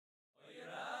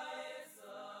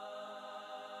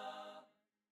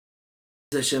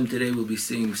Hashem, today we'll be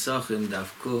seeing Psachim Daf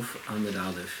Kuf Amid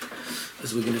Aleph.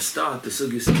 As we're going to start, the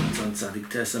Sugya starts on Tzadik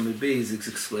Tes Amid Beis. It's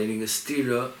explaining a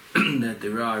stira that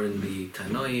there are in the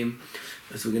Tanoim.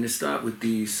 As we're going to start with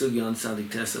the Sugya on Tzadik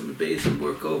Tes Amid Beis and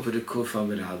work over the Kuf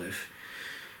Amid Aleph.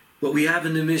 What we have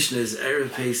in the Mishnah is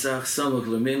Erev Pesach Samach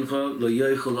Lemincha Lo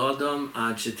Yochel Adam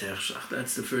Ad Shetechshach.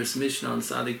 That's the first Mishnah on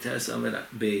Tzadik Tes Amid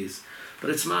Beis. But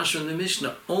it's mashma in the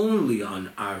Mishnah only on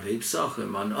Arvei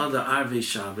Psachim, on other Arvei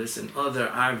Shabbos and other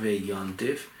Arvei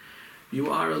Yontif,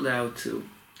 you are allowed to.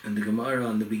 And the Gemara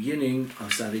on the beginning of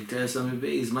Tzadik Tes Amid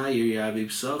Beis, Ma'ir Arvei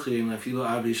Psachim, Afilo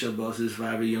Arvei Shabbos is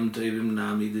Arvei Yom Tovim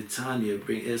Nami, the Tanya,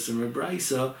 bring Esem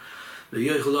Rebraisa, the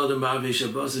Yochel Adam Arvei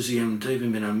Shabbos is Yom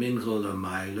Tovim Ben Amincha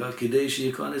L'Mayla, Kedei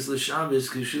Sheyikonis L'Shabbos,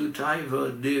 Kishu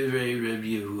Taiva, Divrei Reb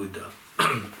Yehuda.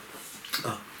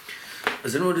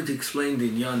 As in order to explain the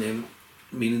Inyanim,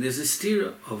 meaning there's a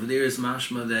stira. Over there is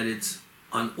mashma that it's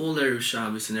on all Erev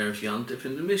Shabbos and Erev Yontif,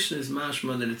 and the Mishnah is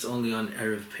mashma that it's only on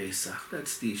Erev Pesach.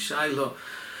 That's the Shiloh.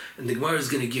 And the Gemara is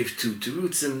going to give two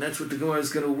terutzim. That's what the Gemara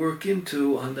is going to work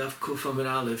into on Daf Kuf Amid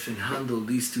Aleph and handle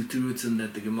these two terutzim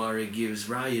that the Gemara gives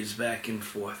rayas back and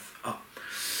forth.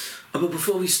 But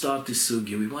before we start the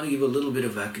sugya, we want to give a little bit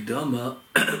of akdama.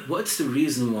 What's the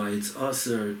reason why it's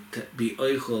aser to be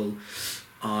oichel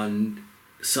on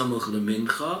Samach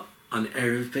Lemincha, on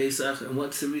Erev Pesach, and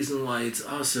what's the reason why it's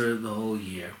aser the whole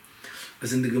year?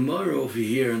 As in the Gemara over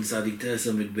here in Tzadik Tes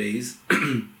Amid Beis,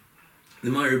 the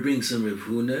Gemara brings some Rav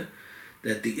Huna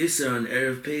that the Isser on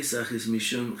Erev Pesach is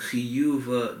Mishum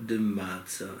Chiyuva de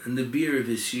Matzah, and the beer of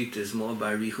his sheet is more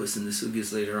by Richos in the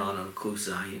Sugyas later on Kuf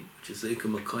Zayin, which is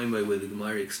Leikum Makoimai, where the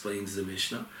Gemara explains the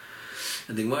Mishnah.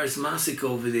 And the Gemara is Masik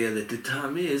over there that the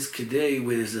time is Kedei,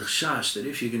 where there's a chash that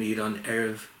if you're going to eat on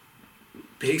Erev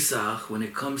Pesach, when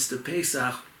it comes to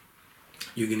Pesach,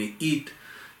 you're going to eat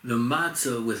the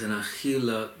matzah with an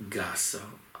achila gasa.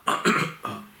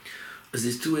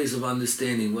 There's two ways of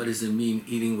understanding what does it mean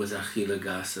eating with achila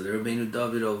gasa. The Rabbeinu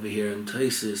David over here in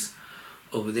Taisus,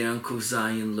 over there in Kuf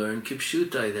Zayin, learn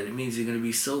kipshutai, that it means you're going to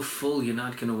be so full you're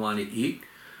not going to want to eat.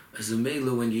 As a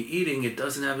mela, when you're eating, it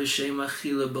doesn't have a shem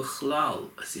achila b'chlal,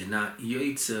 as you're not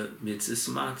yoitza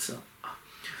mitzvah matzah.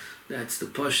 That's the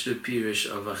Pashta Pirish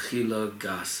of Achila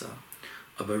Gasa.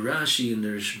 Of a Rashi in the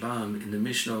Rishbam, in the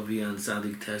Mishnah over on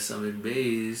Tzadik Tes Amid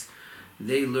Beis,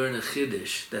 they learn a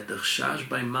Chiddush, that the Chash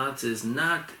by Matzah is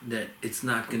not that it's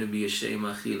not going to be a Shem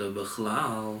Achila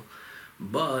B'chlal,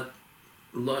 but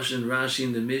Lashon Rashi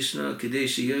in the Mishnah, Kedei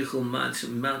Sheyochel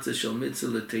Matzah Shal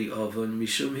Mitzvah L'Tei Oven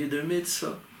Mishum Hider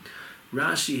Mitzvah.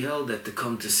 Rashi held that to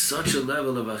come to such a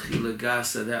level of Achila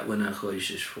Gasa, that we're not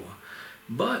choishish for.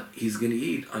 But he's going to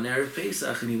eat on Erev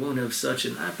Pesach, and he won't have such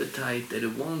an appetite that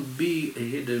it won't be a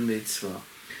hider mitzvah.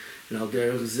 And al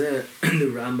derech zeh, the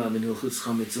Rambam in Hilchos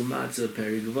Chametz Umatzah,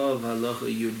 Perik Vav, Halacha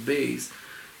Yud Beis,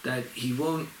 that he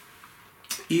won't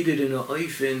eat it in a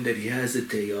oifen that he has a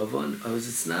teyavon, because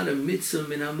it's not a mitzvah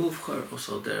min hamuvchar,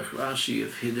 also derech Rashi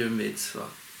of hider mitzvah.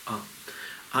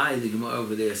 The Gemara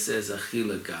over there says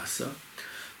achila gasa.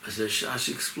 As the Shash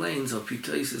explains, on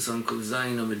Pitaisis on Kuf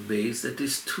Zayin Amid Beis, that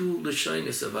there's two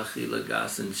lashonos of Achila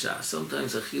Gas and Shas.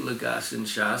 Sometimes Achila Gas and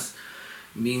Shas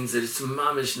means that it's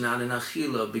mamish not an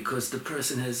Achila because the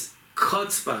person has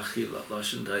Katz b'Achila,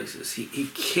 Lashon Taisis. He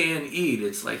can't eat.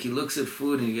 It's like he looks at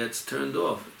food and he gets turned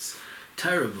off. It's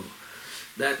terrible.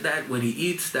 That when he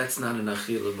eats, that's not an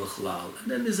Achila b'chlal.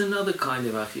 And then there's another kind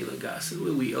of Achila Gas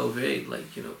where we overate,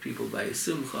 like, people by a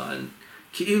Simcha and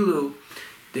Ki'ilu.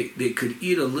 They could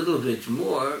eat a little bit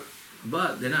more,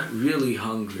 but they're not really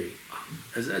hungry.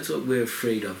 As that's what we're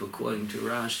afraid of, according to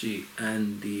Rashi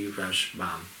and the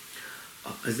Rashbam.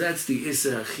 As that's the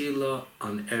Isser Achila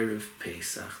on Erev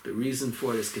Pesach. The reason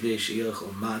for it is Kedei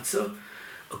Sheyochel Matzah.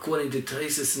 According to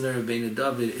Taisus and Rabbeinu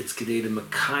David, it's Kedei to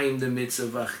Makayim the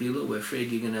mitzvah of Achila. We're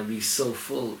afraid you're going to be so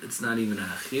full, it's not even an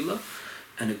Achila.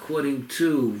 And according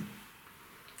to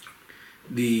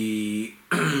the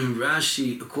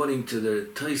Rashi, according to the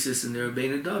Taisus and the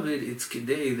Rabbeinu David, it's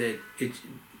Kedei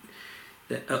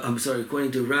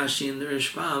according to Rashi and the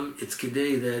Rishbam, it's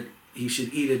Kedei that he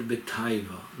should eat it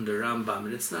b'taiva, and the Rambam,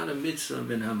 and it's not a mitzvah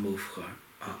ben hamufchar.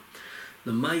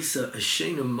 The Maisa, a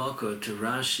Shena Makkah to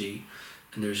Rashi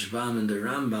and the Rishbam and the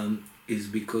Rambam, is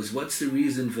because what's the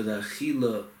reason for the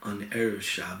Achila on Erev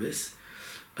Shabbos?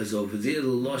 As over there, the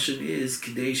Lashon is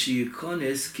Kedei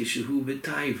Sheyikonis Kishehu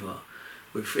b'taiva.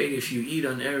 We're afraid if you eat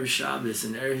on Erev Shabbos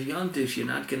and Erev Yontif, you're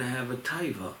not going to have a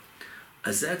taiva.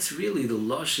 As that's really the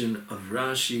Lashon of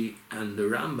Rashi and the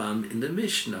Rambam in the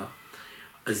Mishnah.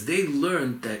 as they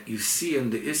learned that you see in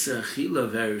the Isser Achila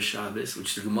of Erev Shabbos,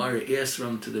 which the Gemara asks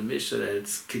from to the Mishnah that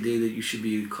it's kedei that you should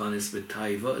be Konis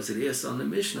B'Taiva, as it asks on the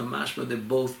Mishnah, mashma, they're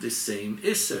both the same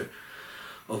Isser.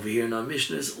 Over here in our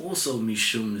Mishnah is also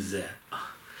Mishum Zeh.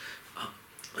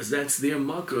 As that's their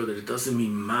makro, that it doesn't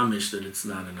mean mamish that it's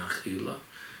not an Achila.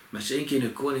 Mashenkin,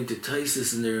 according to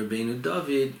Taisus and the Rabbeinu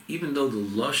David, even though the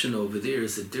Lashon over there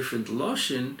is a different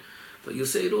Lashon, but you'll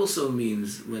say it also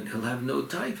means when he'll have no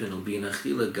type and it'll be an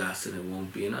Achila Gas and it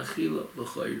won't be an Achila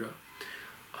L'chayra.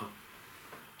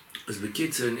 As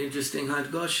B'kitzer, an interesting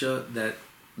Hadgasha that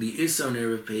the Issa on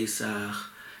Erev Pesach,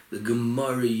 the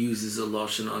Gemara uses a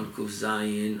Lashon on Kuf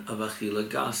Zayin of Achila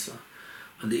Gasa.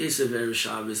 On the Issa of Erev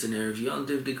Shabbos and Erev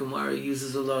Yontiv, the Gemara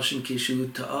uses a Lashon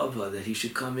Kishu Ta'ava, that he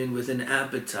should come in with an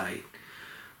appetite.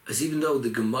 As even though the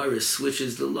Gemara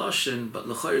switches the Lashon, but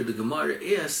l'chayr the Gemara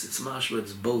asks, it's mashma,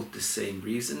 it's both the same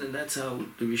reason, and that's how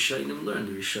the Rishonim learn.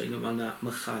 The Rishonim are not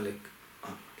machalik.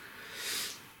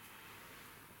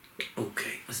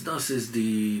 Okay, as thus is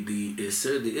the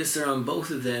Isser. The Isser on both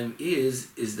of them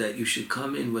is that you should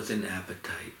come in with an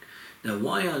appetite. Now,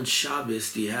 why on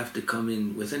Shabbos do you have to come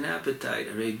in with an appetite?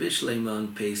 Arei Bishleim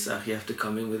on Pesach, you have to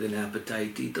come in with an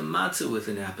appetite to eat the matzah with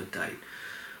an appetite.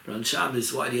 But on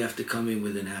Shabbos, why do you have to come in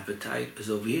with an appetite?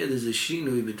 Because over here there's a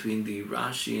shinui between the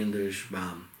Rashi and the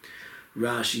Rashbam.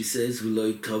 Rashi says,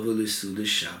 "V'loi tova l'suda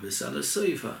Shabbos ala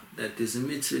soifa," that there's a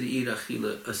mitzvah to eat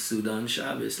achila a suda on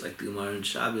Shabbos, like the Gemara on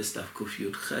Shabbos, Daf Kuf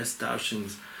Yud Ches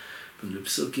Tarshins from the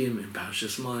Psukim in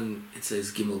Parshas Man. It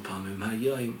says Gimel Pamim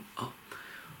Hayoim,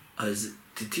 as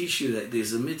to teach you that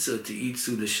there's a mitzvah to eat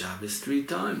suda Shabbos 3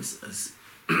 times, as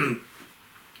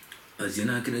you're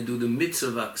not going to do the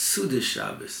mitzvah of Suda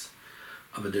Shabbos.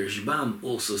 But the Rashbam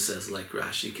also says, like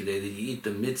Rashi, that you eat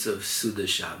the mitzvah of Suda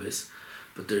Shabbos.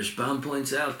 But the Rashbam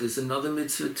points out there's another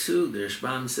mitzvah too. The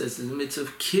Rashbam says there's a mitzvah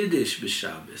of Kiddush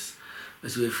b'Shabbos.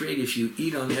 As we're afraid if you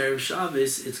eat on Erev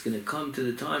Shabbos, it's going to come to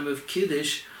the time of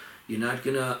Kiddush. You're not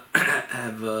going to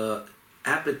have an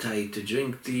appetite to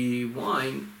drink the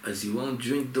wine, as you won't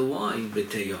drink the wine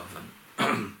b'tei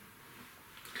oven.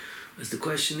 As the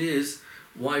question is,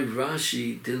 why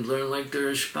Rashi didn't learn like the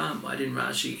Rashbam? Why didn't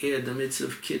Rashi add the mitzvah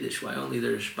of Kiddush? Why only the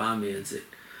Rashbam adds it?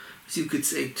 So you could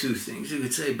say 2 things. You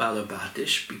could say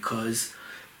Balabatish, because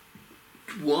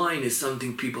wine is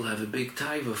something people have a big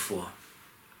taiva for.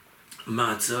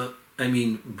 Matzah,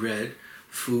 bread,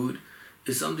 food,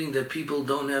 is something that people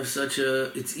don't have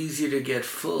it's easier to get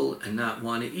full and not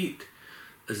want to eat.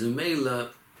 As a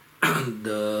Mela,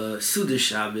 the Suda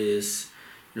Shabbos,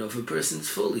 if a person's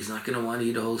full, he's not going to want to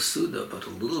eat a whole Suda, but a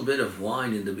little bit of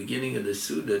wine in the beginning of the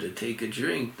Suda to take a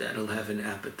drink, that'll have an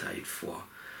appetite for.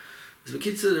 As the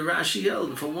kids of the Rashi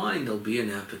held, for wine, there'll be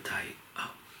an appetite.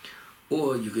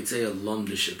 Or you could say a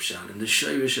Lomdish Pshat. And the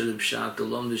Shirish of the Pshat, the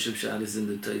Lomdish Pshat is in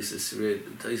the Taisus Rid.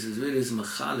 The Taisus Rid is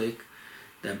Machalik,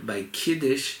 that by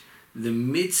Kiddush, the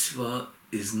mitzvah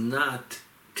is not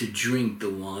to drink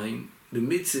the wine. The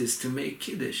mitzvah is to make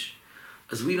Kiddush.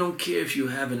 As we don't care if you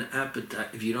have an appetite,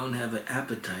 if you don't have an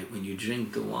appetite when you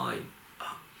drink the wine.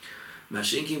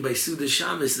 Mashinking by Suda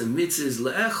Shabbos, the mitzvah is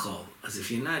le'echol. As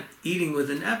if you're not eating with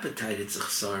an appetite, it's a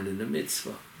chsaron in the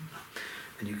mitzvah.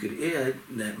 And you could add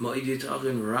that Ma'id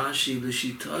Yitachin Rashi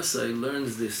L'Shitasai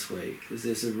learns this way. Because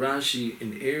there's a Rashi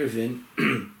in Erevin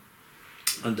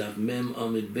on Daf Mem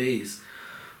Amid Beis.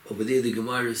 Over there the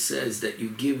Gemara says that you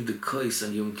give the kais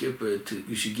on Yom Kippur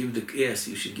you should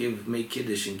make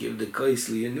Kiddush and give the kais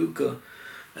liyanuka.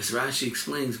 As Rashi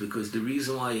explains, because the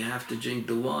reason why you have to drink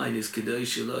the wine is Kedai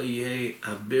Shelo Yeh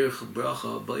Abirch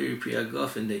Bracha Bayir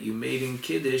Priagafen, that you made in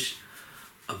Kiddush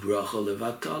a Bracha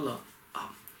Levatala.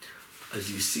 As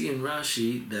you see in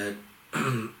Rashi that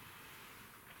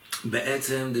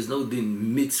Be'etzem, there's no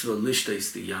din mitzvah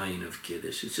lishtais the yayin of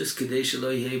Kiddush. It's just Kedai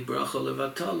Shelo Yeh Bracha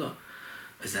Levatala.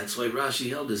 As that's why Rashi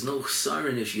held there's no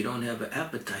chsaron if you don't have an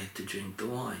appetite to drink the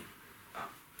wine.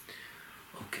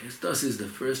 Okay, so this is the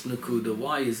first nakuda.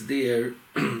 Why is there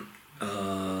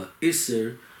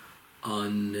Isser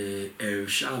on Erev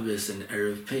Shabbos and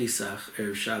Erev Pesach?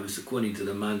 Erev Shabbos according to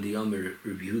the Mandi Omer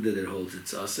Rabbi Yehuda that holds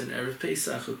it's us, and Erev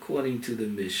Pesach according to the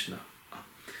Mishnah.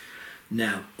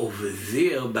 Now, over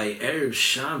there by Erev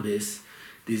Shabbos,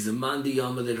 there's a Mandi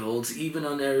Omer that holds even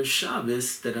on Erev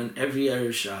Shabbos that on every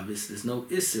Erev Shabbos there's no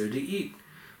Isser to eat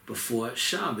before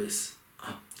Shabbos.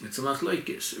 It's a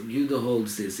machlokes. Rabbi Yehuda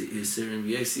holds there's the Isser, and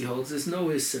Rabbi Yossi holds there's no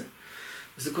Isser.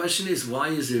 So the question is, why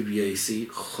is Rabbi Yossi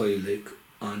cholik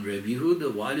on Rabbi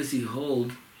Yehuda? Why does he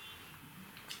hold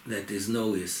that there's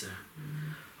no Isser?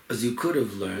 As you could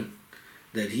have learned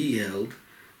that he held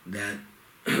that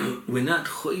we're not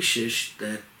choishish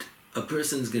that a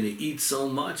person's going to eat so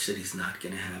much that he's not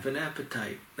going to have an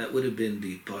appetite. That would have been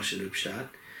the Pashat Pshat.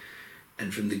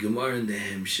 And from the Gemara in the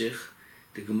Hemshich,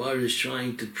 the Gemara is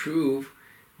trying to prove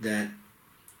that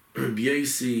Rabbi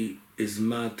Yossi is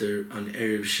mater on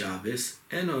Erev Shabbos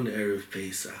and on Erev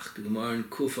Pesach. The Gemara in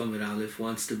Kuf Amud Aleph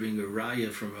wants to bring a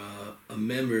raya from a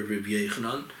member of Rabbi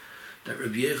Yochanan, that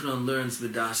Rabbi Yochanan learns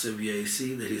B'das Rabbi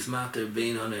Yossi, that he's mater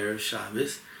bein on Erev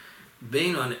Shabbos,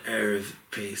 bein on Erev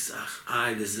Pesach.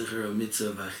 The Zichar Mitzvah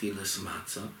of Achilas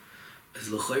Matzah. As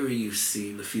l'chayri you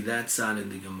see, lefi that side in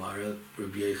the Gemara,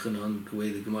 Rabbi Yochanan, the way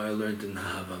the Gemara learned in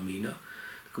Nahavamina,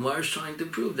 the Gemara is trying to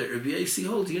prove that Rabbi Yossi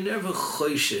holds you're never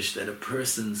choishish that a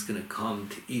person's going to come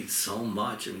to eat so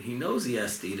much. I mean, he knows he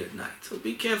has to eat at night, so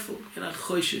be careful. You're not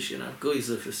choishish, you're not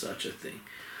goizer for such a thing.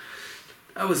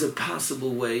 That was a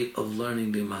possible way of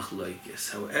learning the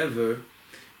machlokes. However,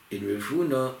 in Rav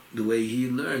Huna, the way he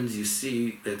learns, you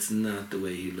see, that's not the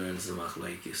way he learns the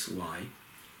machlokes. Why?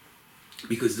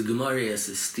 Because the Gemara has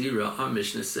a stira. Our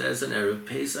Mishnah says, on Erev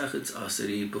Pesach, it's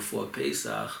aseri before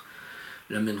Pesach.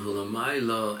 Ramin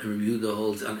Hulamayla, and Rabbi Yehuda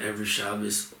holds on Erev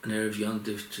Shabbos, on Erev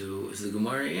Yontif too. As the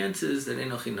Gemara answers, that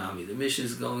ain't Ochinami. The Mishnah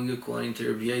is going according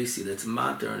to Rabbi Yossi, that's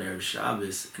mater on Erev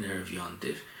Shabbos and Erev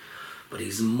Yontif. But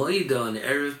he's moida on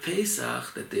Erev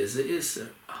Pesach, that there's a Isser.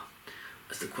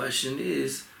 As the question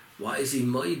is, why is he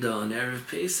moida on Erev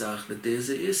Pesach, that there's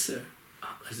a Isser?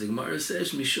 As the Gemara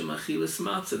says, Mishum Achilas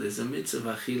Matzah, there's a mitzvah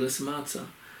of Achilas Matzah.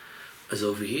 As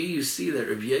over here you see that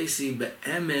Rabbi Yossi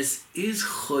be'emes is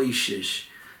choishish,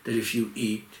 that if you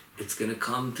eat, it's going to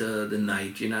come to the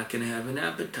night, you're not going to have an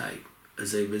appetite.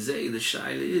 As a bezei, the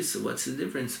shaila is, so what's the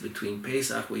difference between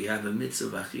Pesach, where you have a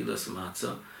mitzvah of Achilas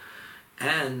Matzah,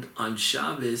 and on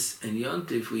Shabbos and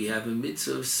Yontif, we have a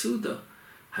mitzvah of Suda.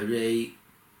 Hare,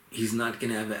 he's not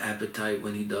going to have an appetite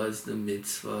when he does the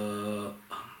mitzvah.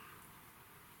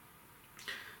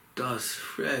 Das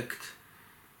fragt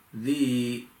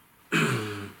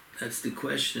that's the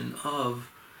question of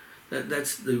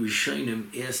that's the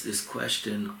Rishonim asked this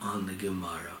question on the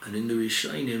Gemara, and in the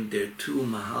Rishonim there are two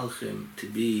mahalchim to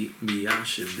be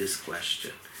miyashiv this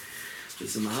question.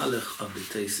 There's the mahalach of the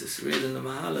Taisus Rid and the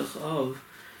mahalach of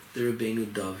the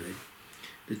Rabbeinu David.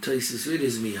 The Taisus Rid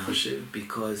is miyashiv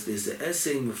because there's the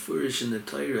essay mefurish in the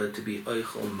Torah to be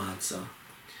oichol matzah.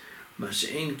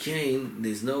 Masha'en Kain,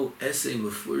 there's no essay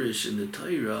mefurish in the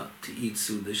Torah to eat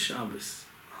Suda Shabbos.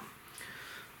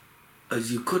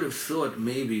 As you could have thought,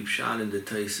 maybe Pshat in the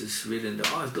Taisus written,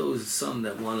 there are those some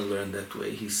that want to learn that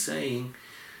way. He's saying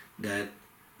that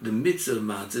the mitzvah of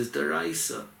matzah is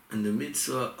deraisa, and the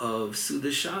mitzvah of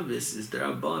Suda Shabbos is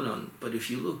derabanan. But if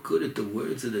you look good at the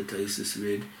words of the Taisus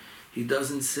Rid, he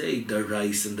doesn't say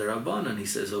deraisa and derabanan. He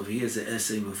says over here is an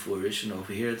essay mefurish, and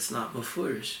over here it's not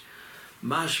mefurish.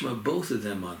 Mashma, both of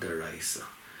them are deraisa.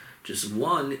 Just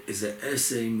one is an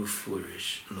essay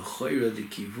mefurish. L'choira, the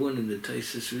kivun in the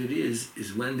Taisus Rid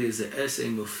is when there's an essay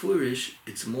mefurish,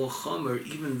 it's more chomer,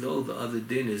 even though the other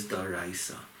din is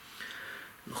daraisa.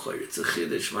 L'choira, it's a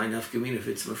chiddush. Why nafkamin if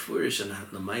it's mefurish and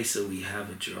at l'maisa we have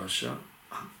a drasha.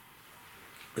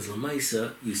 As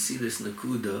l'maisa, you see this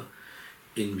nakuda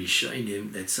in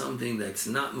Rishonim that something that's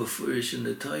not mefurish in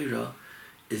the Torah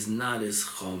is not as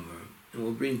chomer. And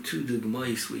we'll bring two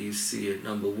dugmais where you see it.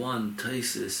 Number one,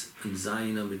 Taisus and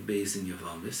Zayin Amid Beis in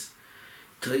Yavamis.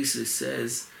 Taisus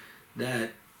says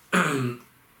that the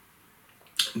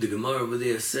Gemara over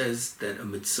there says that a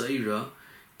Mitzayra,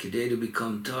 Kedei to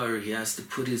become tar, he has to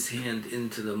put his hand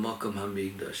into the Makam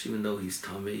HaMikdash. Even though he's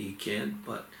Tameh, he can't.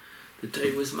 But the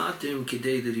Torah was matir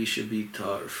Kedei that he should be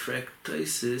tar. Frek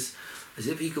Taisus, as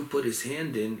if he could put his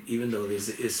hand in, even though there's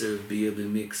the Isser of Biyah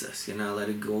b'mixas. You're not allowed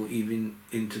to go even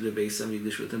into the Beis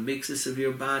HaMikdash with a mixas of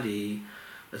your body.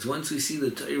 As once we see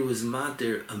the Torah was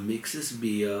matir, a mixas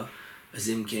Biyah, as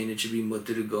imkain it should be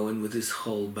mutter to go in with his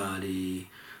whole body.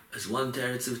 As one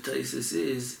teretz of Taisus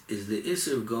is the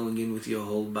Isser of going in with your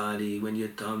whole body when you're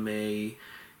tamei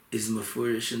is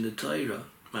mafurish in the Torah.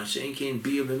 Mashen kain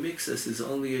Biyah b'mixas is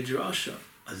only a drasha,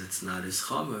 as it's not as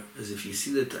chomer. As if you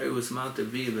see the Torah was matir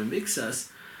Biyah b'mixas,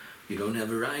 you don't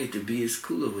have a right to be his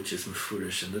kula, which is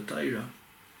mafurish in the Torah.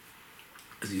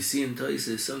 As you see in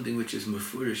Taisus, something which is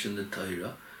mafurish in the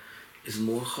Torah is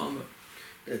more chomer.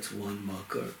 That's one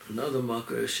makar. Another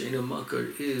makar, a shena makar,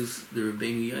 is the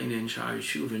Rabbeinu Yaina in Shar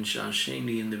Shuv and Shar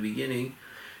Sheni in the beginning.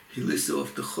 He lists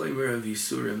off the chomer of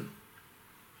Yisurim.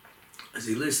 As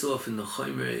he lists off in the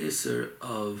chomer Isser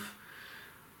of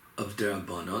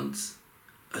Derabanans,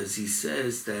 as he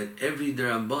says that every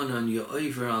Derabanan you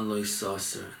over on Lois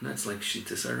Saser. And that's like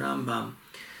Shittas Rambam,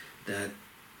 that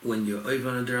when you're over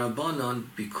on the Rabbanon,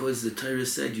 because the Torah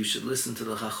said you should listen to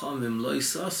the Chachamim, Lo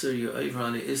Yisasar, you're over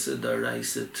on the Issa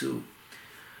Daraisa too.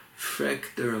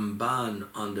 Frek the Ramban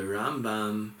on the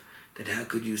Rambam, that how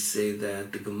could you say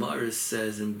that? The Gemara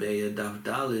says in Beya Daf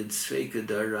Dalid, Sveika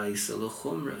Daraisa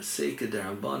L'chumra, Seika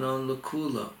Darabanon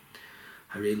L'kula.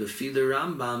 Hare Lefi the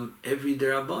Rambam, every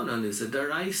Darabanon is a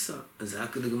Daraisa. As how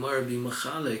could the Gemara be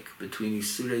Machalik between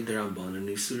Isurei Darabanon and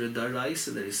Isurei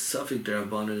Daraisa? That is, Safik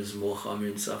Darabanon is more Chamer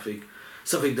and Safik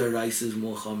Daraisa is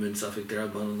more Chamer and Safik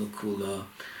Darabanon L'kula.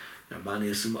 Rabbi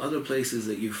has some other places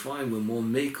that you find were more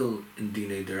Mekel in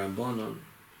Dinei Darabanon.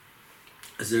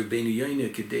 As the Rabbeinu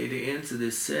Yoina Kedei to answer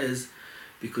this says,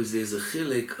 because there's a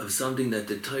chilik of something that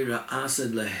the Torah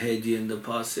asad lahedi in the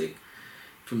pasuk,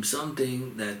 from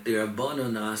something that the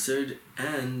Rabbanon asad,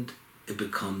 and it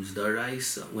becomes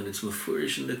daraisa. When it's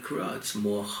mafurish in the Qur'an, it's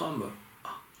more chamer.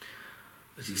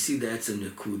 As you see, that's a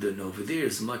nekuda, and over there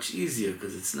is much easier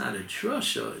because it's not a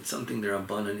drasha, it's something the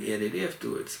Rabbanon added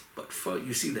afterwards. But for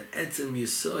you see the etzem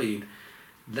yisoid,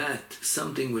 that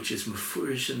something which is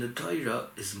mafurish in the Torah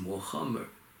is more chamer.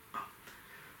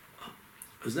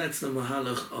 Because that's the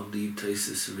mahalach of the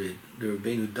Taisis Rid. The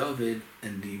Rabbeinu David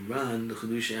and the Ran, the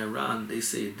Chedush and Ran, they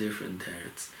say a different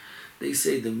teretz. They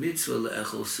say the mitzvah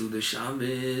le'echol suda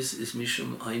Shabbos is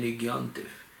mishum einig yontif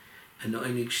and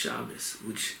einig Shabbos,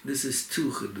 which this is two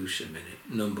Chedushim in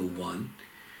it. Number one,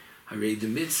 Hare the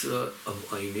mitzvah of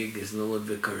einig is nolad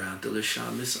v'karata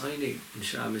l'Shabbos einig. In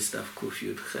Shabbos Daf Kuf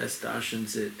Yud Ches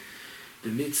darshans it. The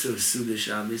mitzvah of Suda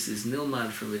Shabbos is nilmad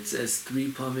from it says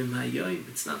 3 pamim hayoim.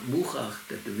 It's not muchach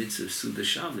that the mitzvah of Suda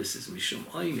Shabbos is mishum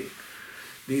einig.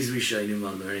 These Rishonim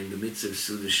are learning the mitzvah of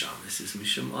Suda Shabbos is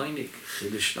mishum einig.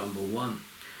 Chiddush number 1.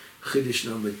 Chiddush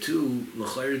number 2,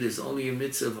 l'chayr there's only a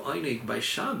mitzvah of einig by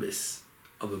Shabbos.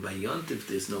 But by Yontif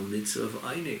there's no mitzvah of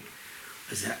einig.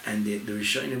 And the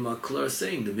Rishonim are clear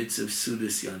saying the mitzvah of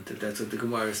Sudas Yontif, that's what the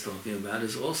Gemara is talking about,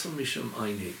 is also mishum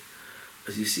einig.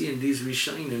 As you see in these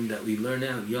Rishonim that we learn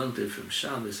out Yontif from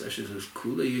Shabbos, Asher says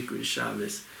Kula Yikri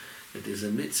Shabbos, that there's a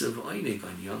mitzvah of einig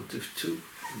on Yontif too.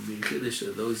 The Kiddush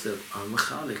are those that are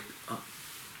machalik.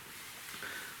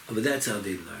 But that's how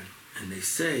they learn. And they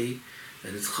say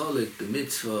that it's chalik, the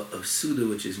mitzvah of Suda,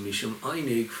 which is mishum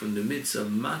einig, from the mitzvah of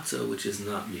matzah, which is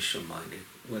not mishum einig.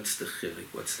 What's the chilik?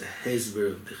 What's the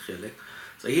hezber of the chilik?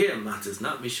 So here, matzah is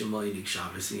not mishum einig,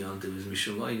 Shabbos and Yontif is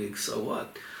mishum einig, so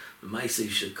what? The Maisa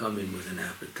should come in with an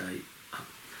appetite.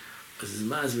 As is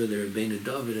Mazra, the Rabbeinu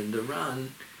David and the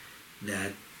Ran,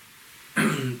 that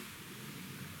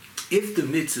if the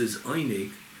mitzvah is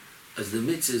einig, as the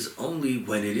mitzvah is only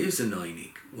when it is an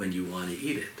einig, when you want to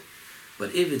eat it.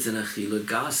 But if it's an achila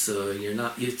gasa, and you're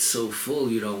not yet so full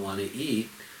you don't want to eat,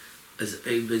 as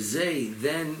a bezei,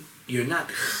 then you're not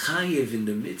chayiv in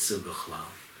the mitzvah b'chlal.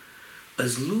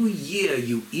 As lu year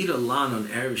you eat a lot on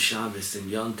Erev Shabbos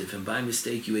and Yontif, and by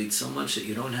mistake you ate so much that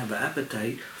you don't have an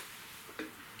appetite,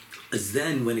 as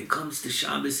then when it comes to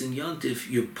Shabbos and Yontif,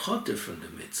 you're potter from the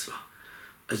mitzvah.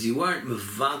 As you aren't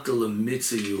mevatel a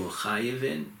mitzvah you were chayiv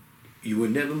in, you were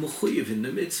never mechuyev in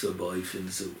the mitzvah ba'ifin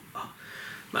zu.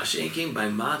 Mashenking by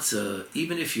matzah,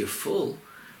 even if you're full,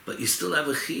 but you still have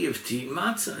a chayiv to eat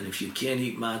matzah, and if you can't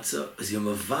eat matzah, as you're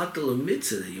mevatel a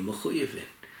mitzvah that you're mechuyev in.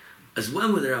 As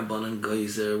one with the Rabbanan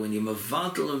Geyser, when you're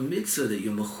mevatel a mitzvah that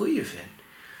you're mechuyev in.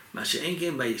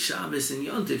 Mashenking by Shabbos and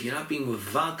Yontif, you're not being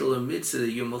mevatel a mitzvah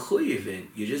that you're mechuyev in.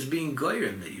 You're just being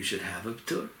goyrem that you should have a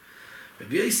ptur.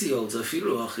 Rabbi Yossi holds a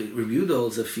filu achi, Rabbi Yehuda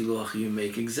holds a filu achi, you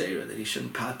make exera, that he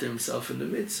shouldn't pater himself in the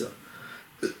mitzvah.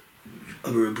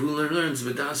 Rabbi Yehuda learns,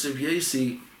 V'das Rabbi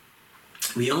Yossi,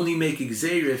 we only make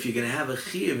exera if you're going to have a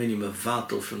chiyuv and you're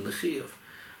mevatel from the chiyuv.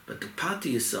 But to pater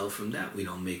yourself from that, we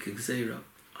don't make exera.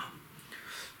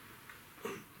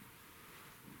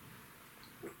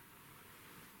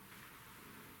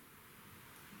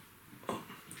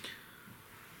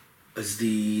 As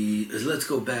let's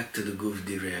go back to the Guf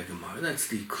Direi Gemara. That's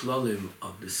the klolim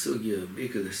of the sugya,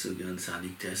 because the sugya on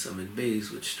Tzadik Tes Amid Beis,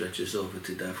 which stretches over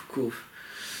to Daf Kuf.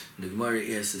 The Gemara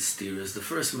asks the steers. The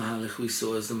first mahalach we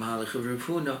saw is the mahalach of Rav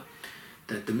Huna,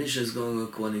 that the Mishnah is going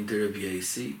according to Rabbi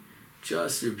Yossi.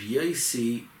 Just Rabbi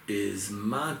Yossi is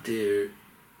mater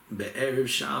be'erev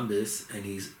Shabbos, and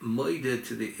he's moided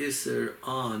to the Isser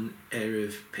on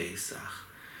Erev Pesach.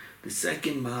 The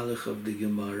second mahalach of the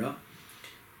Gemara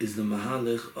is the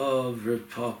mahalach of Rav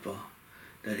Papa,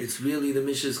 that it's really the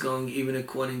Mishnah is going even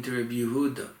according to Rabbi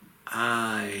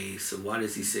Yehuda. So why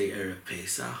does he say Erev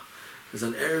Pesach? Because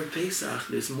on Erev Pesach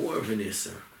there's more of an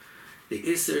Isser. The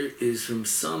Isser is from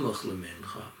Samach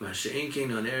L'Mincha.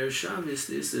 Masha'enkein on Erev Shabbos,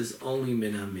 this is only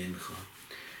Min HaMincha.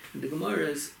 And the Gemara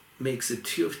is makes a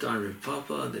tiyufta on Rav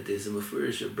Papa that there's a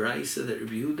mefurish brisa that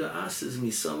Rabbi Yehuda asks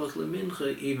misamach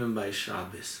lemincha even by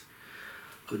Shabbos.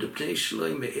 Of the Pnei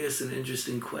Shloim asks an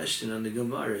interesting question on the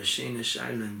Gemara, Sheina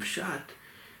Shaila and Pshat,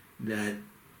 that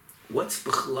what's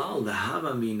b'chlal the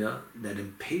havamina that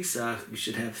in Pesach we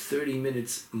should have 30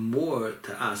 minutes more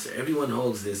to aser. Everyone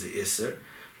holds there's a iser,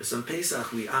 but some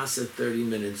Pesach we aser 30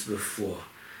 minutes before.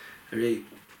 Right?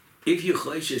 If you're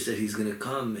choishes that he's going to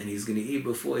come and he's going to eat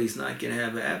before, he's not going to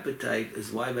have an appetite,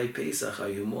 is why by Pesach are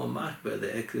you more machbar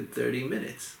the extra 30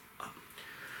 minutes?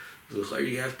 So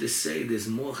you have to say there's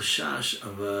more chashash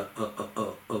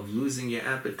of losing your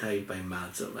appetite by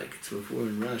matzah, like it's before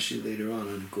in Rashi later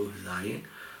on Kuf Zayin.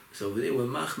 So over there we're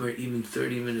machmer even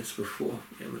 30 minutes before.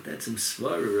 Yeah, but that's in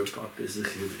Svara, Rav Papa is a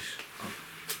chiddush.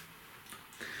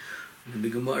 And the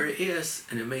Gemara asks,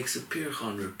 and it makes a pirch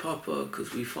on Rav Papa,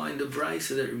 because we find the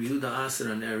brisa that Rabbi Yehuda asked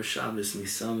on Erev Shabbos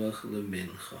misamach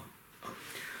lemincha.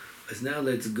 As now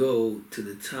let's go to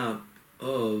the top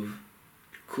of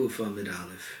Kuf Amid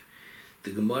Aleph.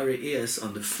 The Gemara asks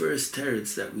on the first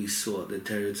teretz that we saw, the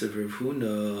teretz of Rav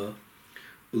Huna,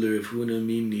 Ule Rav Huna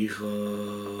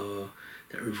minicha,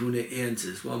 that Rav Huna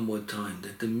answers one more time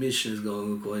that the mission is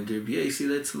going according to Rabbi Yasi.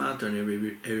 Let's matter on every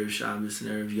Erev Shabbos and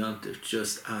Erev Yontif,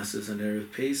 just asks on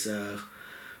Erev Pesach.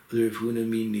 Rav Huna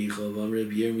minicha, Vam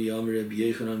Rabbi Yirmiyam, Rabbi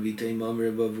Yechanan, Vitei Mam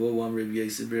Rabbi Avo, Vam Rabbi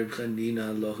Yasi, Rabbi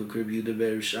Chanina, Halacha Rabbi Yehuda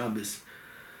Erev Shabbos.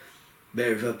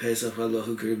 Berev Pesach,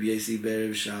 Halacha Rabbi Yasi,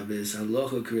 Berev Shabbos,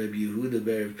 Halacha Rabbi Yehuda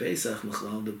Berev Pesach,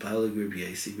 Machlal the Palag Rabbi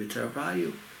Yasi,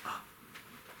 B'Tarvayu.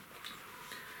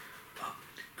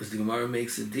 Because the Gemara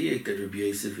makes a diak that Rabbi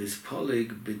Yosef is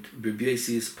polig, but Rabbi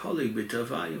Yosef is polig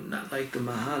b'tavayim, not like the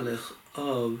mahalech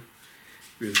of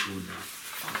Rav Huna.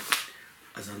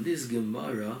 As on this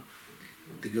Gemara,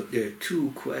 there are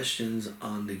two questions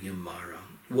on the Gemara.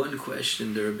 One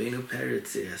question the Rabbeinu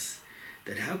Peretz asks,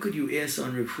 that how could you ask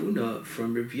on Rav Huna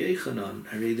from Rabbi Yechanan?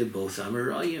 I read that both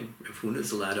Amarayim. Rav Huna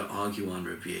is allowed to argue on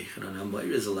Rabbi Yechanan.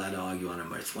 Amayra is allowed to argue on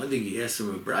Amayra. It's one thing you ask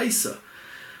from a brisa.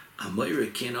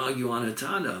 Amayra can't argue on a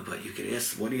Tana, but you can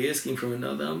ask, what are you asking from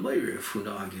another Amayra if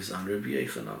Huna argues on Rabbi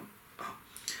Yechanan?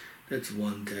 That's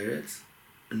one teretz.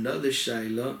 Another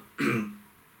shaila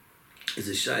is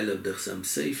a shaila of the Chassam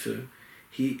Sefer.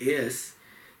 He asks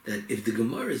that if the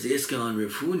Gemara is asking on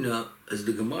Rav Huna, as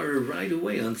the Gemara right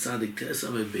away on Tzadik Tes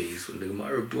Amud Beis, when the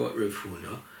Gemara brought Rav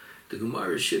Huna, the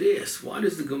Gemara should ask, why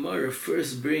does the Gemara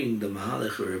first bring the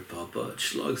Mahalech of Rav Papa, it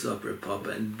slugs up Rav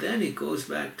Papa, and then it goes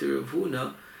back to Rav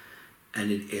Huna, and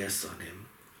it asks on him.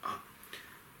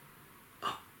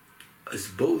 As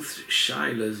both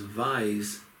Shailas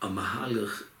vise a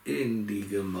Mahalech in the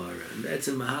Gemara, and that's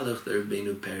a Mahalech that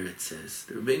Rabbeinu Peretz says.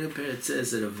 The Rabbeinu Peretz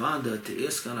says that a Vada to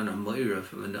ask on an Amayra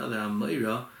from another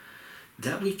Amayra,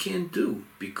 that we can't do,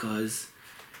 because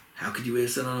how could you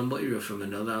ask on an Amayra from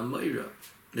another Amayra?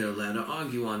 They're allowed to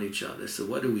argue on each other. So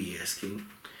what are we asking?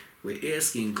 We're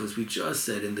asking because we just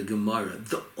said in the Gemara,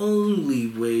 the only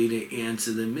way to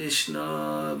answer the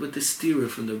Mishnah with the stira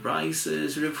from the Brisa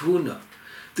is Rav Huna.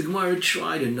 The Gemara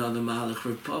tried another Mahalach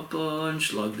Rav Papa and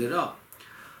slugged it up.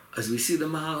 As we see, the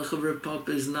Mahalach of Rav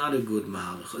Papa is not a good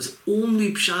Mahalach. As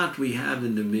only pshat we have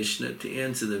in the Mishnah to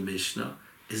answer the Mishnah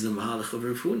is the Mahalach of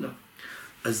Rav Huna.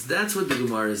 As that's what the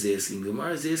Gemara is asking. The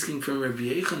Gemara is asking from Rabbi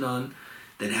Yechanan,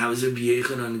 then how is Rabbi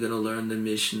Yechanan going to learn the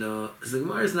Mishnah? So the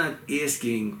Gemara is not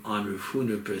asking on Rav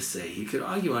Huna per se. He could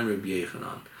argue on Rabbi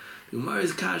Yechanan. The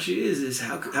Gemara's kasha is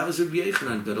how is Rabbi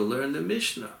Yechanan going to learn the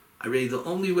Mishnah? I read the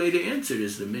only way to answer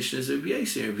is the Mishnah is Rabbi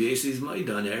Yasi. Rabbi Yasi is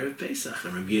Maidan, Erev Pesach.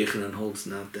 And Rabbi Yechanan holds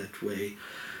not that way.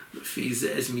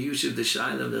 Fizes Miyushiv the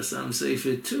Shaila of the Sam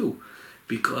Sefer too.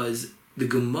 Because the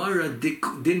Gemara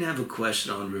didn't have a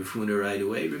question on Rav Huna right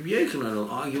away. Rabbi Yechanan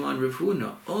will argue on Rav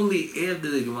Huna. Only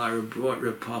after the Gemara brought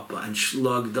Rav Papa and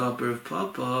slugged up Rav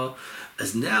Papa,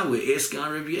 as now we're asking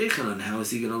on Rabbi Yechanan, how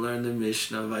is he going to learn the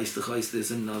Mishnah? Vaistachais,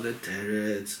 there's another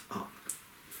teretz.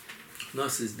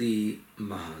 This is the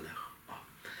Mahalach.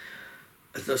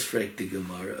 As thus fragt the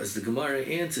Gemara, as the Gemara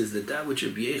answers that which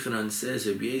Rabbi Yechanan says,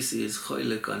 Rabbi Yasi is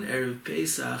choylek on Erev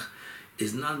Pesach,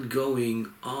 is not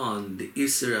going on the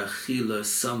Isser Achila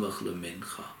Samach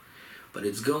Lemincha, but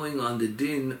it's going on the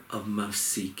din of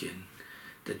Mafsikin.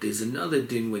 That there's another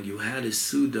din when you had a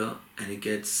Suda and it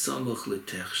gets Samach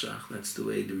Letechshach. That's the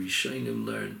way the Rishonim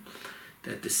learn,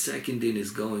 that the second din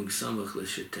is going Samach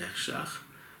Letechshach,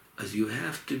 as you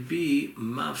have to be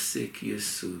Mafsik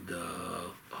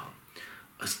Yesuda.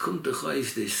 As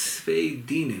Kumtachais, there's Svei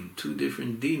Dinim, two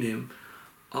different dinim,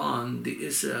 on the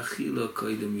Isra Achila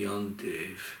Koidem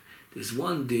Yontiv. There's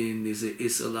one din, there's a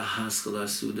Isra Lahaskala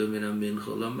Suda Min Amincha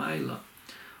Lamayla.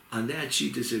 On that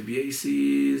Shitas Rabbi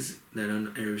is that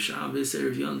on Erev Shabbos,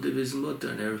 Erev Yontiv is mutter,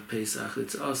 and Erev Pesach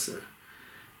it's aser.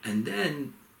 And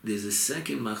then there's a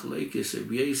second machlokes,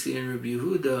 Rabbi and Rabbi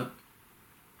Yehuda.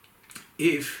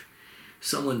 If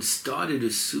someone started a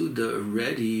Suda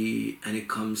already and it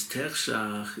comes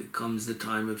Tershach, it comes the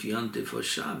time of Yontif or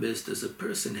Shabbos, does a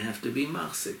person have to be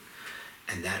machzik?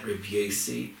 And that Rabbi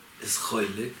Yasi is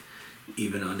cholik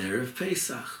even on Erev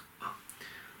Pesach.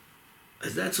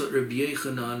 As that's what Rabbi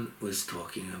Yechanan was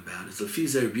talking about. As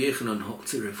Lefiza Rabbi Yechanan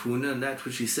holds a Rav Huna, and that's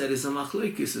what she said is a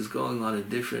machlokes, is going on a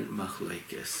different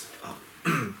machlokes.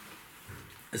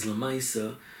 As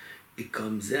Lamaisa, it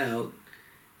comes out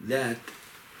that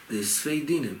there's Svei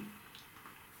Dinim.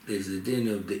 There's the din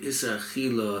of the Isar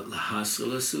Chila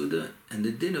Lahasra Suda and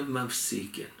the din of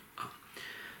Mafsikin.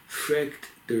 Frekt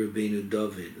the Rabbeinu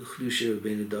David, Chlusha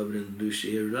Rabbeinu David and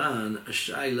Chlusha Iran,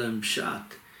 Ashaylam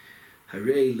Shat.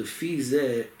 Hare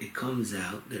Lefize, it comes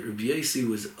out that Rabbi Yasi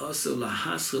was also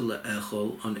Lahasra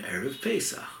La'echol on Erev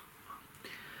Pesach.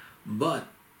 But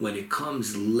when it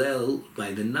comes Lel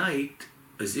by the night,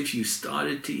 as if you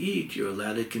started to eat, you're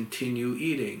allowed to continue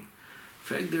eating.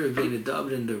 In fact, there have been a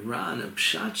David and the Ran of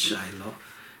Pshat Shaila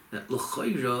that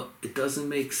l'chayra it doesn't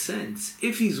make sense.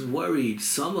 If he's worried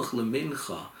samach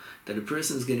lemincha that a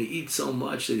person's going to eat so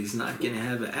much that he's not going to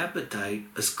have an appetite,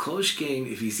 as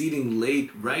koshkein, if he's eating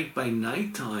late right by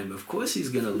nighttime, of course he's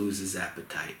going to lose his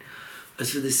appetite.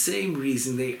 As for the same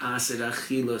reason they aser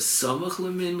achila samach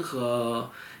lemincha,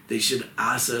 they should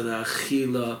aser the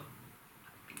achila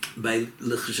by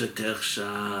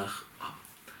l'chshatech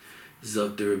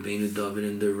Zot the Rabbeinu David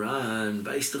and the Ran,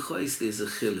 there's a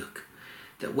chiluk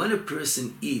that when a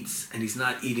person eats and he's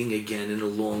not eating again in a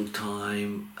long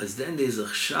time, as then there's a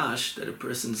chash that a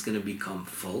person's going to become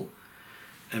full,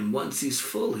 and once he's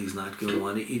full, he's not going to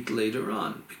want to eat later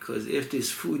on, because if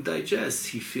his food digests,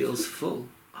 he feels full.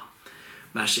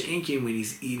 Masha Enkin, when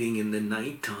he's eating in the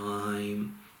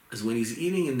nighttime, as when he's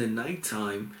eating in the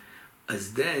nighttime,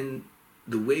 as then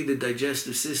the way the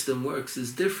digestive system works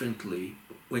is differently.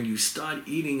 When you start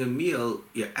eating a meal,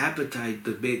 your appetite,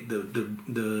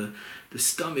 the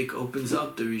stomach opens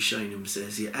up, the Rishonim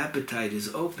says. Your appetite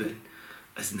is open.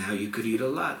 As now you could eat a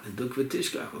lot. And look with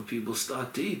Tishkach, when people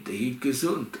start to eat, they eat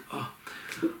gesund.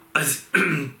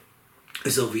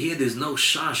 As over here, there's no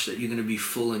shash that you're going to be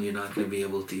full and you're not going to be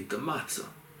able to eat the matzah.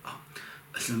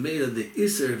 As the made of the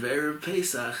Isser of Erev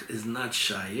Pesach is not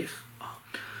shaykh.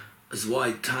 As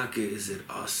why Taka is it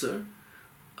Aser?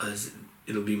 As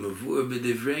it'll be mavur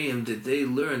b'divrayim that they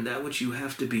learn that which you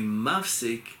have to be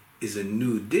mafsik is a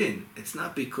new din. It's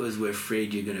not because we're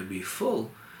afraid you're going to be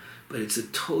full, but it's a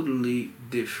totally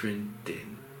different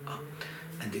din.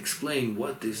 And explain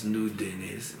what this new din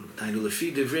is. And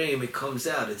lefi divrayim, it comes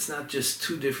out. It's not just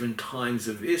two different times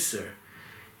of Isser.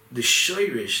 The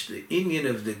shoirish, the inyan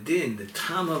of the din, the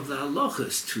tam of the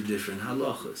halachas, two different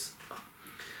halachas.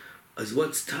 As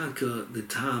what's taka the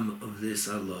tam of this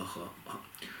halacha?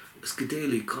 As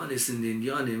kedeli kanis in the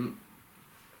inyanim,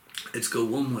 let's go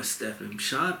one more step in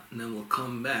pshat, and then we'll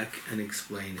come back and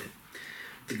explain it.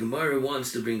 The Gemara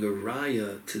wants to bring a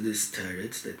raya to this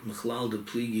teretz that Mechlal de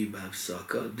Pligi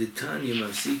Bavsaka, Ditanya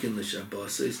Mavsikin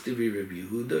l'Shabbos, is Divi Rabbi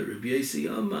Yehuda, Rabbi Yasi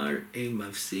Amar, Ein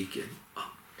Mavsikin.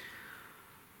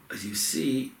 As you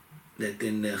see, that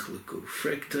they nechleku.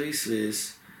 Frek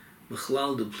Toisvis,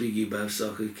 Mechlal de Pligi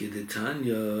Bavsaka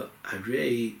Keditanya,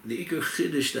 Arei, the Iker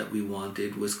Chiddush that we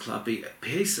wanted was Klapi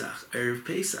Pesach, Erev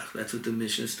Pesach. That's what the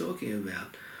Mishnah is talking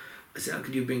about. So how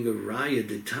could you bring a Raya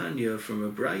Ditanya from a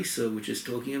Brisa which is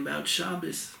talking about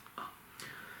Shabbos?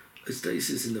 As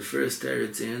Taisus in the first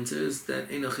teretz answers that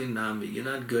Enochin Nami, you're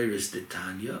not Geiris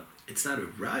Ditanya. It's not a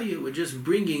Raya. We're just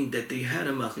bringing that they had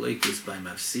a Machlekes by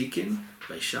Mafsikin,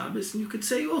 by Shabbos, and you could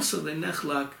say also the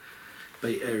Nechlak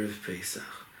by Erev Pesach.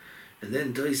 And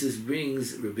then Taisus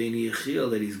brings Rabbeinu Yechiel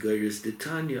that he's Geiris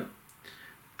Ditanya.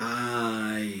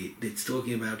 It's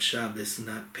talking about Shabbos,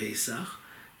 not Pesach.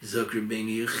 Zok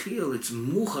Rabbeinu Yechiel, it's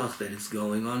muchach that it's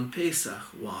going on Pesach.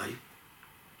 Why?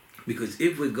 Because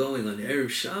if we're going on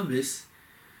Erev Shabbos,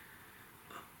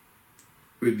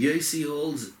 Rabbi Yossi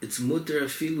holds it's mutter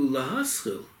afilu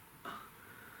lahaschil.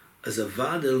 As a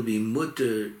vada will be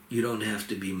mutter, you don't have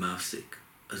to be mafsik.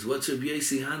 As what's Rabbi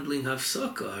Yossi handling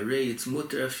hafsaka? Array, it's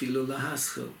mutter afilu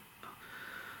lahaschil.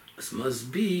 As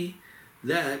must be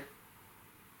that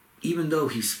even though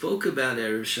he spoke about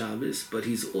Erev Shabbos, but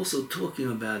he's also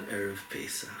talking about Erev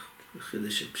Pesach.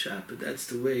 But that's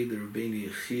the way the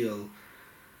Rabbeinu Yechiel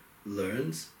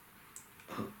learns.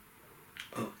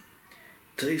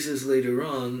 Taisus later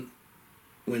on,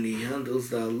 when he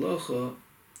handles the halacha,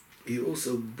 he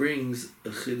also brings a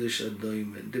Chiddush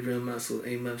Adoim and Divrei Masel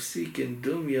Ein Mafsikin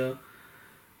Dumya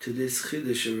to this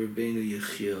Chiddush of Rabbeinu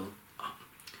Yechiel.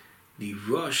 The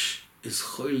Rosh is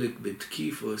cholik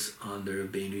betkifos on the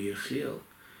Rabbeinu Yechiel.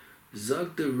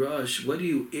 Zog the Rosh, what are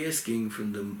you asking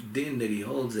from the din that he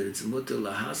holds that it's mutter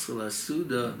lahaschel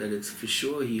asuda, that it's for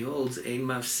sure he holds ein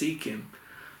mafsikim,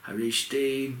 harei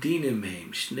shtei dinim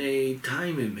heim, shnei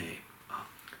taimim heim.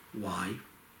 Why?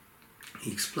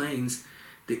 He explains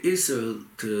the Isser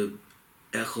to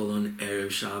echol on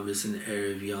Erev Shabbos and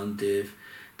Erev Yontiv,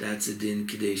 that's a din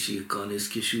kadeshi yikonis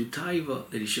kishu taiva,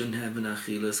 that he shouldn't have an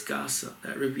achilas gasa.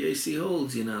 That Rabbi Yossi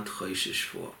holds you're not choishish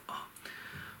for.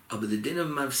 But the din of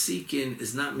mafsikin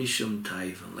is not mishum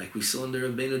taiva, like we saw in the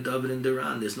Rabbeinu David and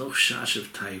Duran. There's no shash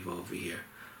of taiva over here.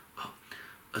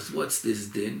 As what's this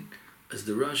din? As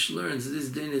the Rosh learns, this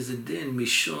din is a din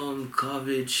mishum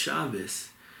kavod Shabbos,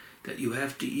 that you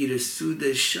have to eat a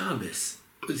Suda Shabbos,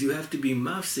 because you have to be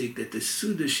mafsik that the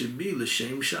Suda should be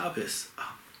l'shem Shabbos.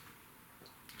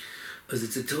 As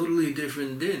it's a totally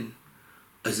different din.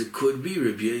 As it could be,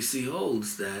 Rabbi Yossi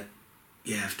holds that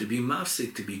you have to be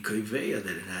mafsik to be koiveya,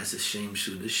 that it has a shem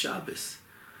Suda Shabbos.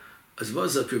 As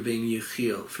was up Rabbeinu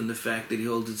Yechiel, from the fact that he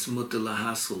holds it's mutter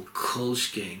lahasel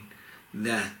kolshkein,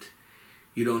 that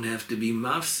you don't have to be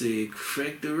mafsik.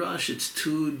 Frek the Rosh, it's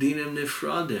two dinim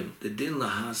nefradim. The din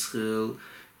lahaschel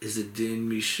is a din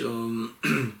mishum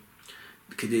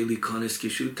kedei likonis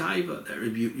kishu taiva, that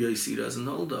Rabbi Yossi doesn't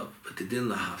hold up. But the din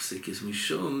lahafsik is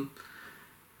mishum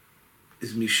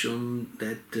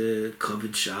that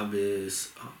kavod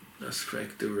Shabbos. That's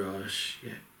frek the Rosh.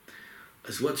 Yeah.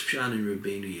 As what's pshan in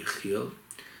Rabbeinu Yechiel?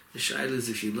 The shaila is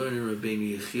if you learn in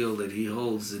Rabbeinu Yechiel that he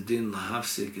holds the din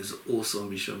lahafsik is also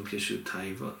mishum kishu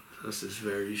taiva. This is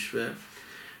very shver.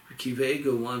 Kiva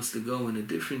Ego wants to go in a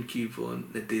different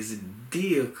kivon, that there's a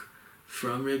diak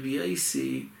from Rabbi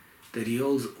Yossi that he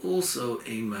holds also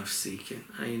ein mafsikin.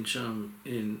 Ayin sham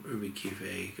in Rabbi Kiva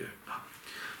Ego.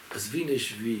 As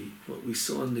vinish vi, what we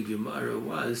saw in the Gemara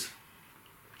was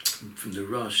from the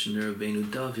Rosh and the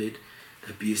Rabbeinu David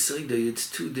that b'yisoida it's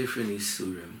two different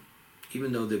isurim.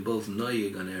 Even though they're both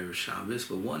noyig on Erev Shabbos,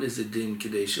 but one is a din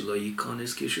kedei shelo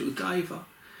yikonis kishu taiva,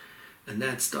 and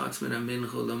that starts min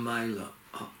amincha l'mayla.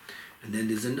 And then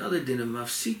there's another din of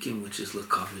mafsikim, which is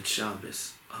l'kavod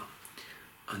Shabbos.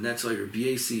 And that's why Rabbi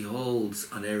Yossi holds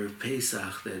on Erev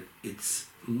Pesach that it's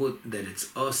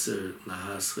aser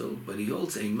lahaschel, but he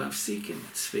holds ein mafsikim,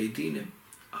 it's svei dinim.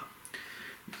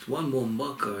 It's one more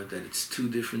makar that it's two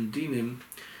different dinim,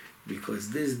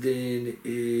 because this din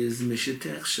is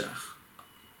mishetech shach.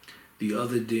 The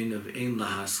other din of ein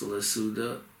lahaschel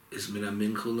asuda is min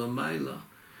amincha l'mayla.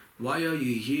 Why are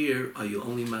you here? Are you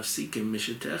only mafsikim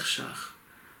mishetech shach?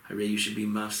 Harei you should be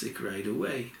mafsik right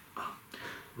away.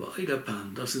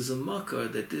 V'oidapam, this is a makar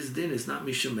that this din is not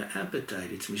mishum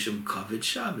appetite, it's mishum kavod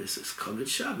Shabbos. As kavod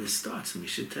Shabbos starts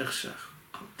mishetech shach.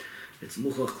 It's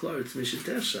muchach klar, it's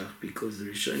mishetech shach, because the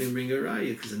Rishonim bring a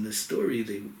raya, because in the story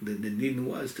the din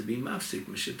was to be mafsik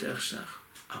mishetech shach.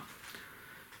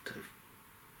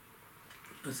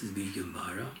 This is the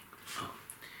Gemara.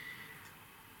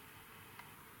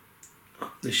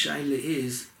 The shaila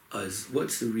is, as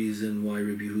what's the reason why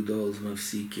Rabbi Yehuda holds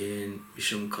mafsikin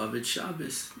mishum kavod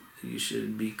Shabbos? You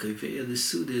should be kaveh, the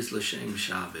suda is l'shem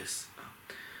Shabbos.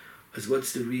 As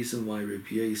what's the reason why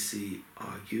Rabbi Yossi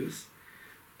argues?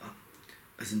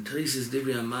 As in Taisus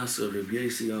Divrei Amasra, Rabbi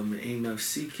Yossi am ein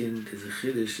mafsikin, there's a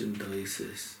chiddush in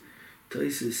Taisus.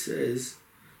 Taisus says,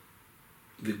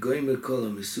 v'goy mekol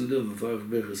ha-mesuda v'varach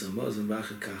berachos hamazon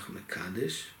v'achar kach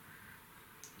mekadesh.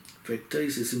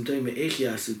 Taisus, sometimes eich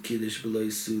yasu kiddush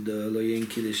b'lo suda, lo yen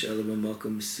kiddush ela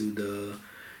b'makom suda.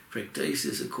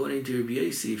 Taisus, according to Rabbi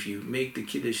Yossi, if you make the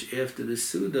kiddush after the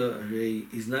suda,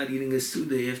 he's not eating a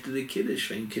suda after the kiddush.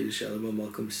 Vein kiddush ela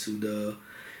b'makom suda.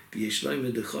 V'yesh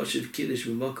loyme dechashiv kiddush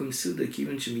b'makom suda,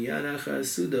 kiven shemiyad achar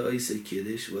suda oisa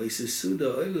kiddush, v'oisa suda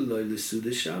oila loy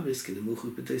l'suda Shabbos,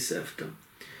 kedemuchu b'tosefta.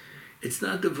 It's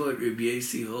not the word Rabbi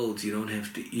Yossi holds you don't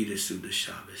have to eat a suda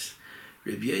Shabbos.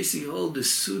 Rabbi Yossi holds the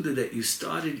Suda that you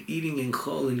started eating in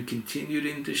Chol and continued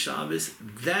into Shabbos,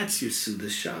 that's your Suda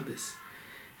Shabbos.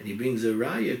 And he brings a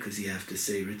raya because you have to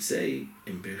say Ritzei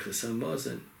in Birchas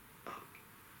HaMazon.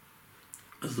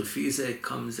 As Lefizeh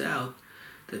comes out,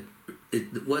 that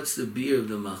what's the beer of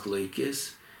the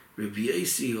Machlokes? Rabbi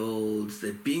Yossi holds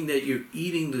that being that you're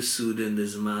eating the Suda in the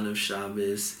Zman of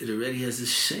Shabbos, it already has the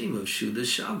shame of Suda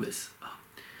Shabbos.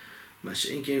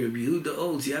 Mashenken Rabbi Yehuda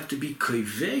holds you have to be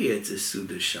koiveya, it's a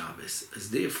Suda Shabbos.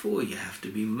 As therefore you have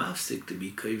to be mafsik to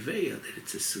be koiveya, that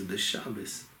it's a Suda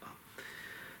Shabbos.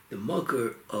 The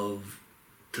makar of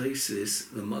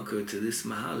Toisis, the makor to this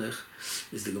mahalach,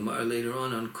 is the Gemara later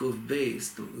on Kuv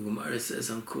Beis. The Gemara says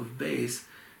on Kuv Beis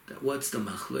that what's the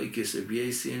machlokes Rabbi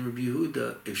Yossi and Rabbi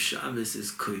Yehuda if Shabbos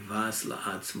is koivas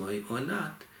la'atzmoi or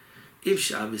not. If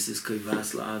Shabbos is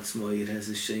koivas la'atzmoi, it has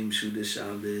a shem shuda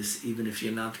Shabbos, even if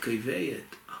you're not koivei it.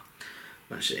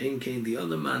 Masha'en came the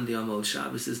other man, the Amal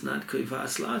Shabbos is not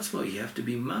koivas la'atzmoi. You have to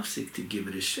be mafsik to give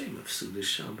it a shem of suda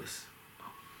Shabbos.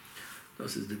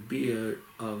 This is the beer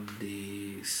of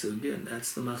the sugya, and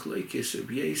that's the machlokes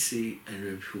Rabbi Yossi and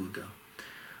Rabbi Yehuda.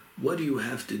 What do you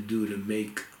have to do to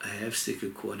make a hefsek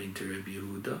according to Rabbi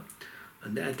Yehuda?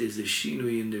 And that is a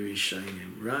shinui in the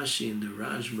Rishonim. Rashi and the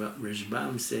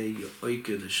Rashbam say you oike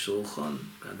the shulchan,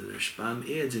 and the Rashbam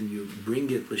adds, and you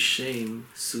bring it l'shem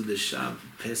suda shab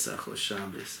Pesach or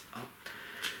Shabbos.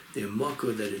 The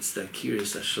moko that it's the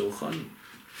akiris shulchan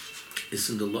is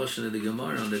in the lashon of the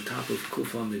Gemara on the top of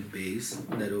Kuf Amid Beis.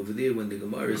 That over there, when the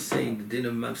Gemara is saying the din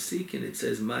of mafsikin, it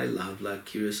says my lav la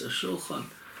akiris shulchan.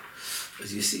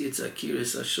 As you see, it's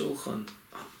akiris shulchan.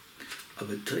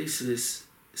 But Tosfos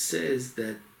says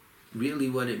that really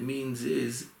what it means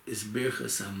is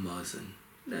birchas hamazon.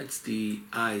 That's the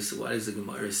eyes. So why does the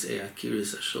Gemara say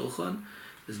akiris shulchan?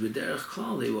 As b'derech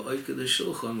klal they were oike the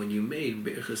shulchan when you made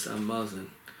birchas hamazon.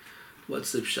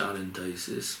 What's the pshat in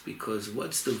Tosfos? Because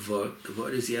what's the vort? The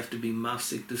vort is you have to be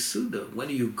mafsik the suda. When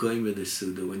are you going with the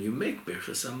suda? When you make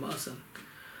birchas hamazon.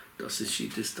 Das is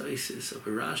shitas Tosfos. So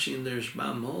Rashi and the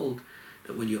Rashbam hold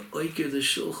that when you oiker the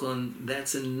shulchan,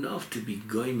 that's enough to be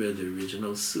goymer the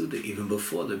original suda, even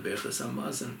before the birchas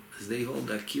hamazon. As they hold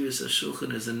that akiris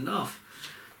shulchan is enough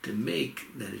to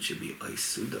make that it should be ois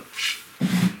suda.